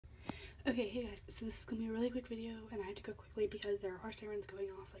Okay, hey guys, so this is gonna be a really quick video, and I had to go quickly because there are sirens going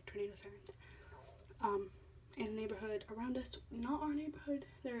off, like tornado sirens, in a neighborhood around us. Not our neighborhood.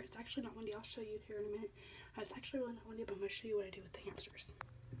 It's actually not windy. I'll show you here in a minute. It's actually really not windy, but I'm gonna show you what I do with the hamsters.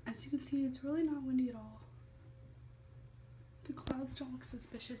 As you can see, it's really not windy at all. The clouds don't look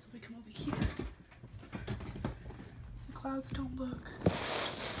suspicious if we come over here. The clouds don't look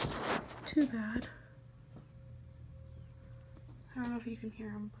too bad. I don't know if you can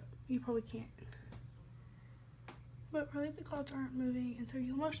hear them, but you probably can't. But really the clouds aren't moving in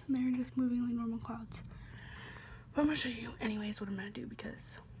circular motion, they're just moving like normal clouds. But I'm gonna show you anyways what I'm gonna do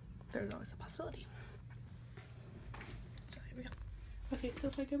because there's always a possibility. So here we go. Okay, so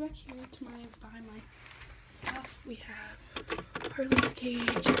if I go back here to behind my stuff, we have Harley's cage,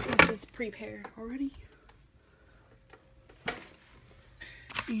 which is prepared already.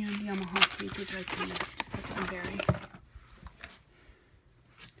 And Yamaha's cage, which I kind of just have to unbury.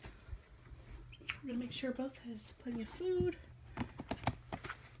 We're gonna make sure both has plenty of food.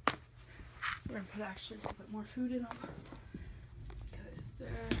 We're gonna put actually a little bit more food in them because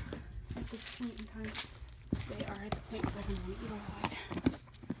they're at this point in time, they are at the point where they're gonna eat a lot.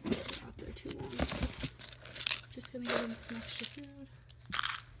 They're out there too long. So just gonna give them some extra food.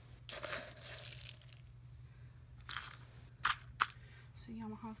 So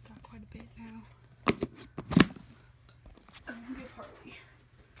Yamaha's got quite a bit now. I'm gonna give Harley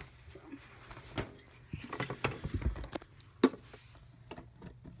some.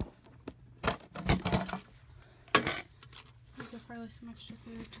 I'll give Harley some extra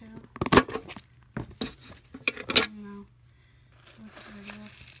food too. You know, what's good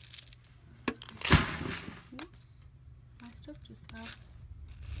enough. Whoops, my stuff just fell.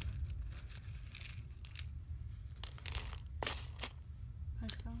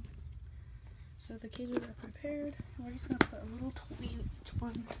 Like so. So the cages are prepared, and we're just gonna put a little toy in each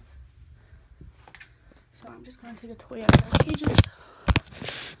one. So I'm just gonna take a toy out of our cages.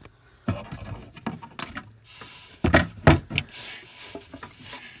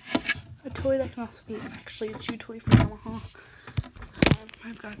 A toy that can also be actually a chew toy for Yamaha.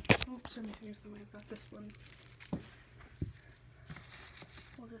 I've got, oops, my fingers in the way. I've got this one.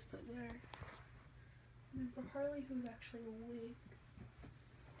 We'll just put there. And then for Harley, who's actually awake,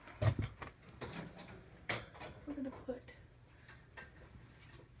 we're gonna put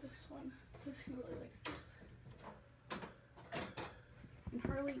this one, because he really likes this. And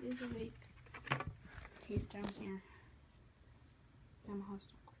Harley is awake. He's down here. Yamaha's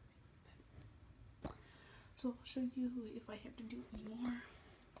not quite awake. So I'll show you if I have to do any more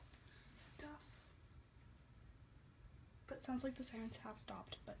stuff. But it sounds like the sirens have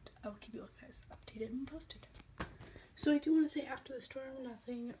stopped, but I'll keep you guys updated and posted. So I do want to say after the storm,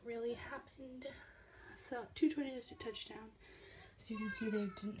 nothing really happened. So 2 tornadoes did touch down. So you can see they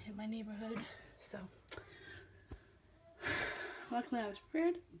didn't hit my neighborhood. So luckily I was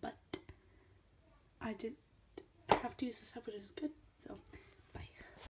prepared, but I did have to use the stuff, which is good. So